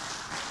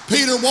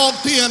 Peter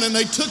walked in and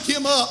they took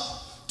him up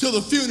to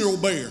the funeral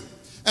bier.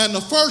 And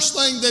the first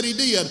thing that he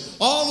did,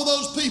 all of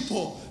those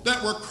people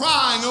that were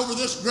crying over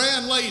this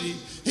grand lady,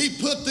 he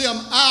put them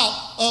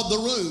out of the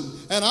room.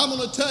 And I'm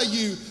going to tell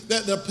you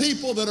that the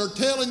people that are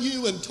telling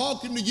you and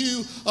talking to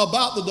you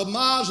about the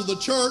demise of the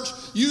church,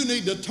 you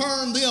need to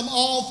turn them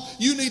off.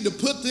 You need to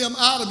put them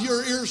out of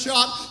your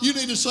earshot. You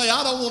need to say,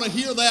 I don't want to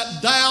hear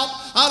that doubt.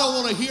 I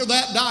don't want to hear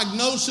that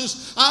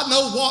diagnosis. I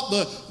know what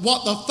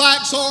the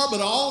facts are, but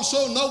I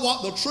also know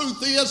what the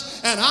truth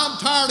is. And I'm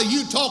tired of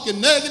you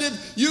talking negative.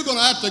 You're going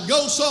to have to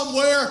go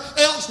somewhere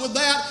else with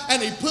that.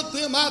 And he put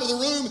them out of the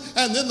room.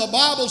 And then the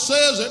Bible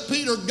says that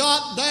Peter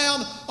got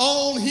down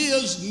on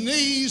his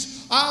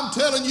knees. I'm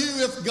telling you,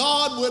 if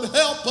God would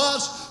help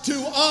us to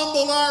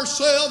humble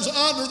ourselves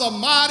under the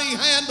mighty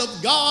hand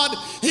of God,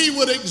 he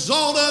would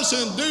exalt us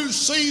in due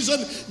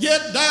season.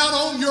 Get down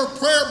on your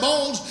prayer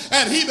bones.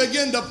 And he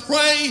began to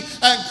pray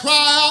and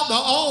cry out to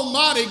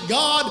Almighty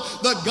God,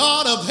 the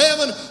God of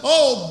heaven.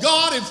 Oh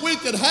God, if we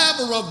could have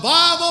a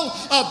revival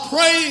of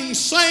praying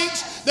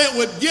saints that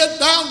would get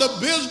down to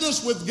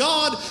business with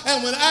God.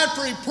 And when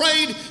after he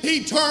prayed,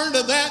 he turned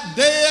to that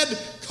dead,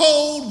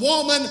 cold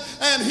woman,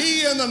 and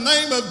he, in the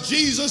name of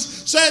Jesus,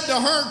 said to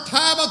her,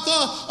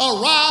 Tabitha,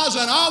 arise.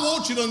 And I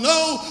want you to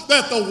know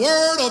that the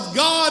Word of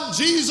God,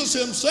 Jesus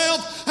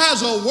himself,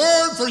 has a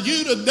word for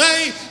you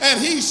today. And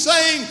he's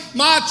saying,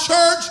 my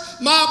church,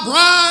 my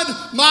bride,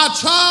 my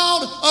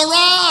child,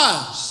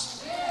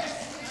 arise.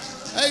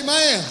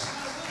 Amen.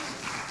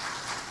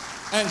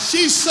 And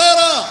she sat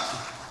up.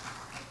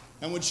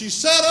 And when she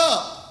sat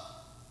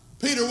up,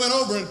 Peter went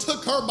over and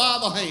took her by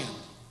the hand.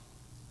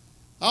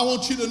 I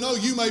want you to know,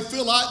 you may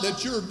feel like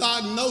that your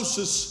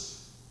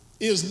diagnosis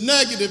is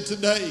negative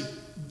today,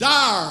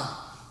 dire,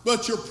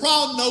 but your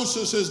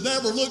prognosis has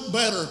never looked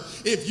better.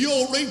 If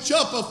you'll reach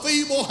up a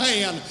feeble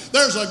hand,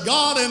 there's a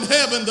God in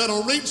heaven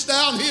that'll reach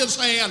down his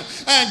hand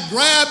and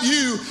grab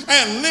you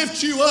and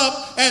lift you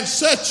up and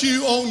set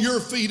you on your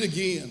feet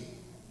again.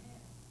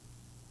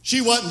 She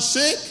wasn't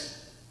sick.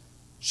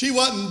 She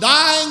wasn't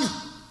dying.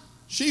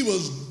 She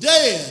was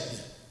dead.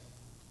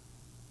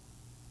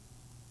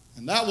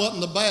 And that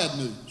wasn't the bad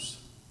news.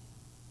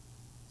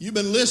 You've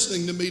been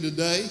listening to me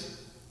today,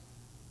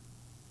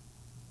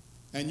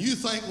 and you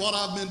think what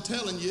I've been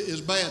telling you is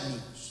bad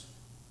news.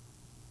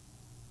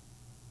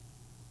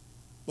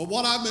 But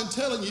what I've been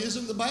telling you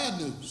isn't the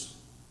bad news.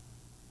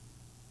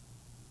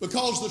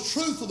 Because the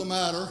truth of the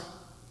matter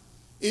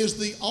is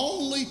the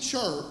only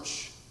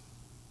church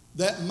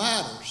that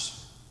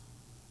matters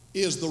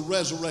is the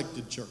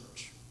resurrected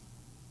church.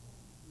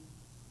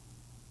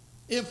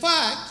 In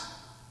fact,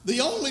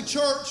 the only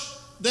church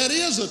that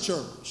is a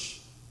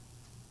church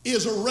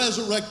is a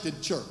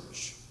resurrected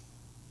church.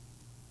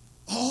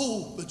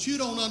 Oh, but you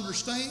don't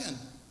understand.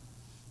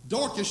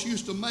 Dorcas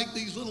used to make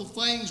these little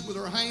things with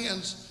her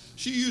hands.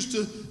 She used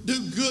to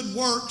do good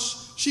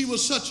works. She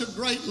was such a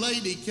great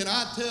lady. Can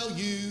I tell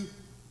you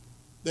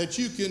that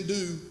you can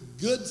do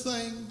good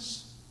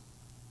things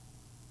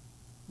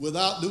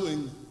without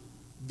doing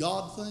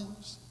God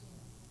things?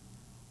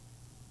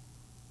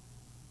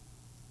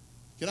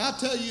 Can I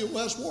tell you, at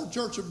Westward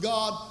Church of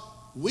God,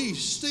 we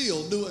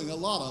still doing a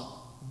lot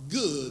of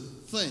good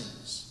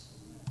things.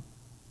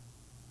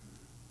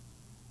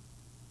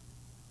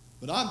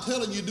 But I'm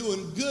telling you,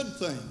 doing good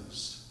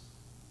things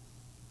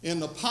in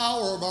the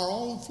power of our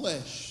own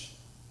flesh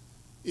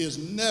is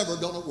never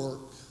going to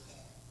work.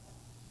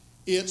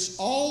 It's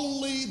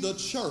only the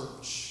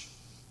church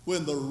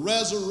when the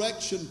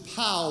resurrection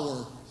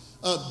power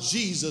of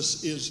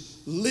Jesus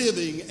is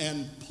living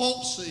and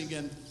pulsing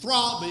and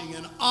throbbing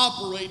and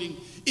operating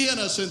in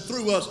us and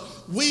through us.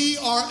 We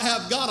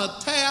have got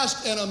a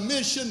task and a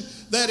mission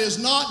that is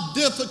not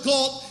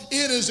difficult.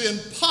 It is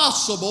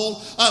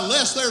impossible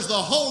unless there's the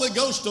Holy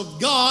Ghost of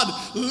God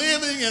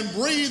living and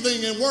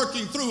breathing and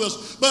working through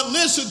us. But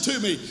listen to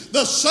me,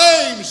 the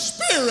same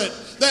Spirit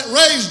that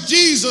raised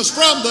Jesus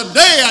from the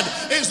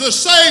dead is the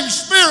same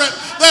Spirit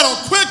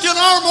that'll quicken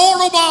our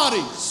mortal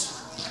bodies.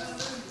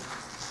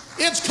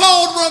 It's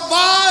called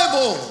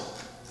revival.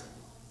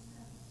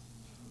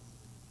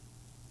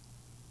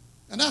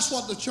 And that's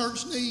what the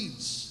church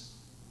needs.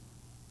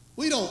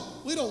 We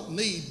don't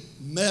need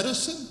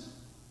medicine.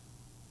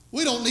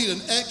 We don't need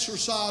an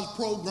exercise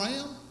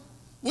program.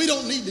 We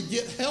don't need to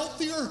get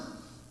healthier.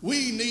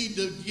 We need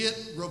to get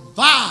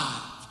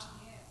revived.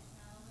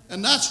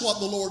 And that's what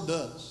the Lord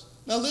does.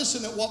 Now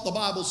listen at what the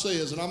Bible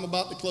says, and I'm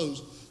about to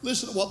close.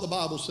 Listen to what the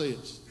Bible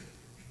says.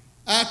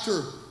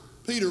 After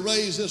Peter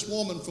raised this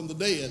woman from the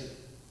dead,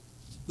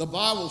 the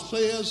Bible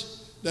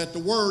says that the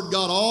word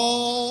got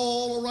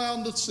all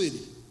around the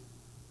city.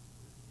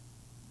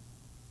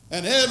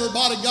 And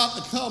everybody got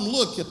to come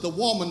look at the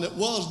woman that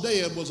was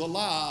dead was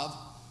alive,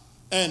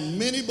 and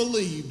many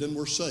believed and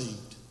were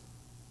saved.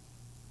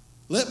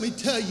 Let me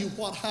tell you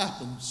what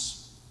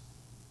happens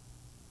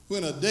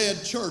when a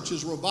dead church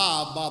is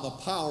revived by the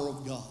power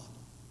of God.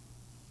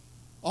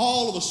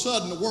 All of a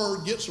sudden the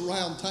word gets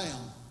around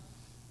town.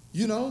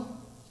 You know,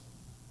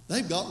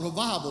 they've got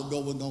revival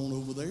going on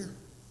over there.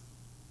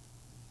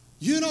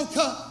 You know,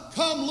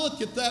 come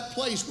look at that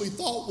place we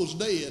thought was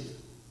dead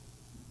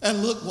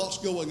and look what's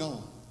going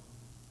on.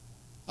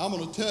 I'm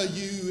going to tell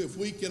you, if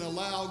we can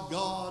allow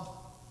God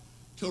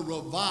to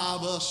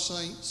revive us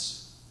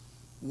saints,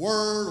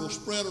 word will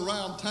spread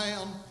around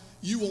town.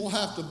 You won't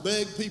have to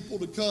beg people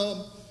to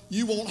come.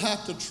 You won't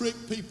have to trick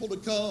people to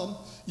come.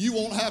 You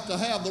won't have to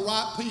have the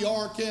right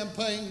PR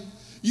campaign.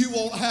 You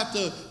won't have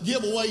to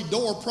give away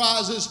door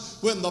prizes.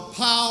 When the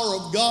power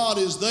of God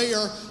is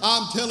there,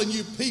 I'm telling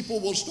you,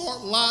 people will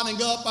start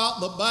lining up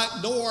out the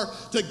back door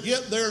to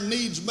get their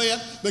needs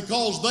met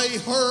because they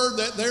heard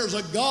that there's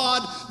a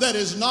God that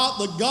is not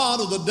the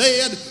God of the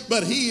dead,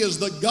 but He is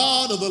the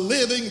God of the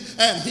living,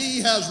 and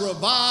He has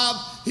revived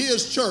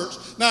His church.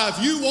 Now,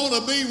 if you want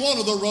to be one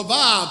of the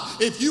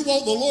revived, if you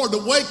want the Lord to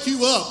wake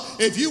you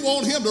up, if you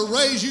want Him to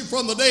raise you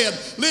from the dead,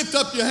 lift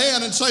up your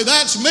hand and say,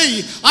 that's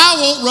me. I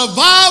want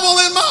revival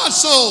in my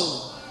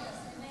soul.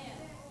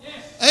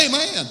 Yes.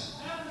 Amen.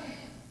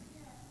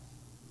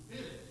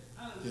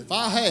 If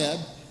I had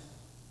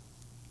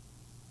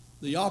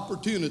the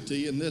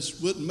opportunity, and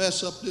this wouldn't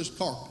mess up this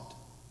carpet,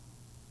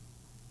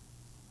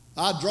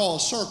 I'd draw a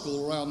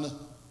circle around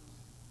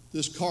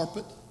this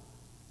carpet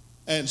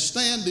and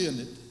stand in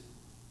it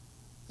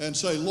and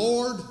say,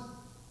 Lord,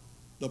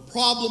 the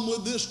problem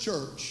with this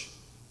church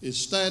is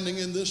standing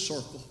in this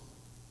circle.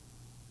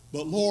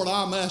 But Lord,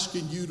 I'm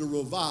asking you to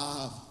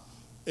revive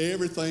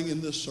everything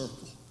in this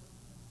circle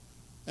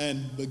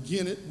and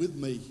begin it with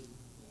me.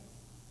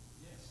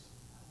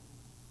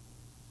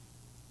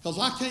 Because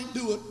I can't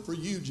do it for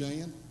you,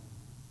 Jan.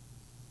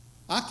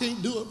 I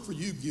can't do it for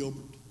you,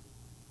 Gilbert.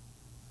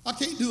 I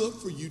can't do it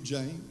for you,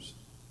 James.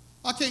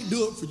 I can't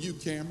do it for you,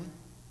 Cameron.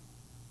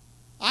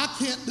 I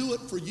can't do it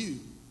for you.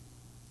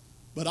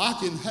 But I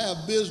can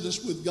have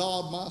business with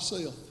God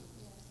myself.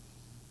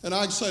 And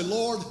I can say,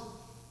 Lord,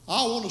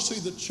 I want to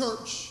see the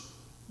church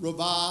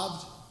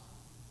revived,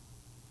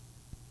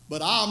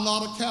 but I'm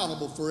not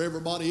accountable for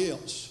everybody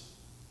else.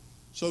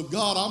 So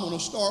God, I'm going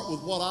to start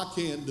with what I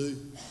can do.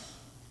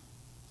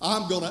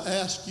 I'm going to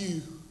ask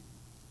you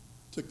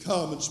to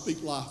come and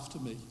speak life to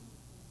me.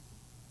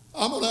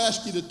 I'm going to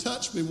ask you to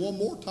touch me one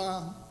more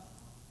time.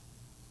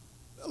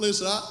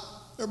 Listen,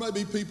 there may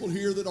be people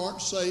here that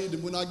aren't saved,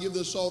 and when I give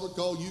this altar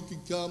call, you can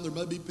come. There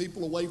may be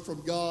people away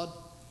from God.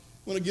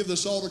 When I give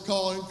this altar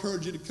call, I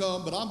encourage you to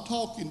come, but I'm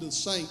talking to the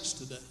saints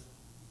today.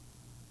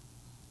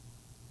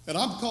 And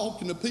I'm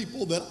talking to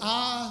people that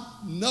I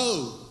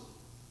know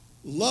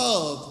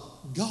love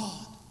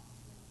God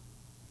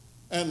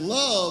and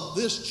love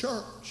this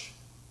church.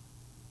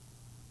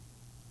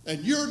 And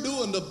you're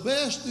doing the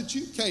best that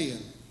you can.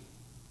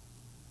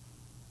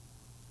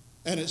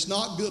 And it's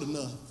not good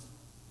enough,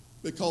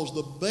 because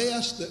the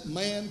best that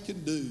man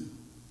can do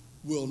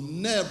will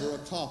never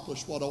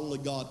accomplish what only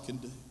God can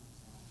do.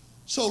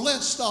 So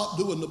let's stop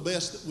doing the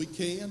best that we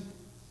can,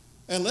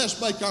 and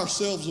let's make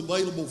ourselves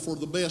available for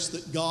the best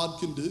that God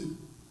can do.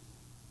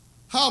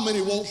 How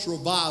many wants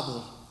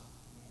revival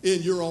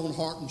in your own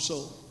heart and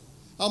soul?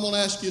 I'm going to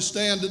ask you to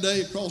stand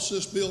today across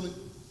this building.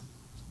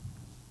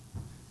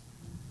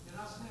 Can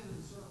I stand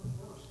in the circle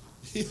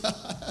first?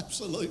 Yeah,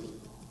 absolutely.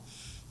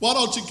 Why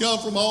don't you come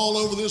from all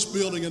over this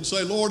building and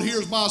say, Lord,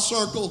 here's my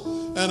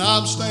circle, and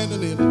I'm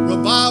standing in it.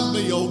 Revive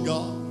me, oh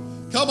God.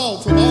 Come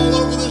on, from all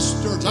over this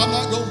church. I'm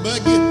not going to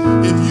beg you.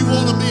 If you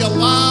want to be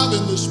alive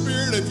in the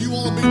Spirit, if you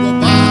want to be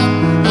revived,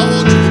 I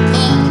want you to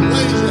come and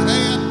raise your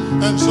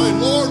hand and say,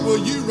 Lord,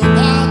 will you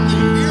revive me?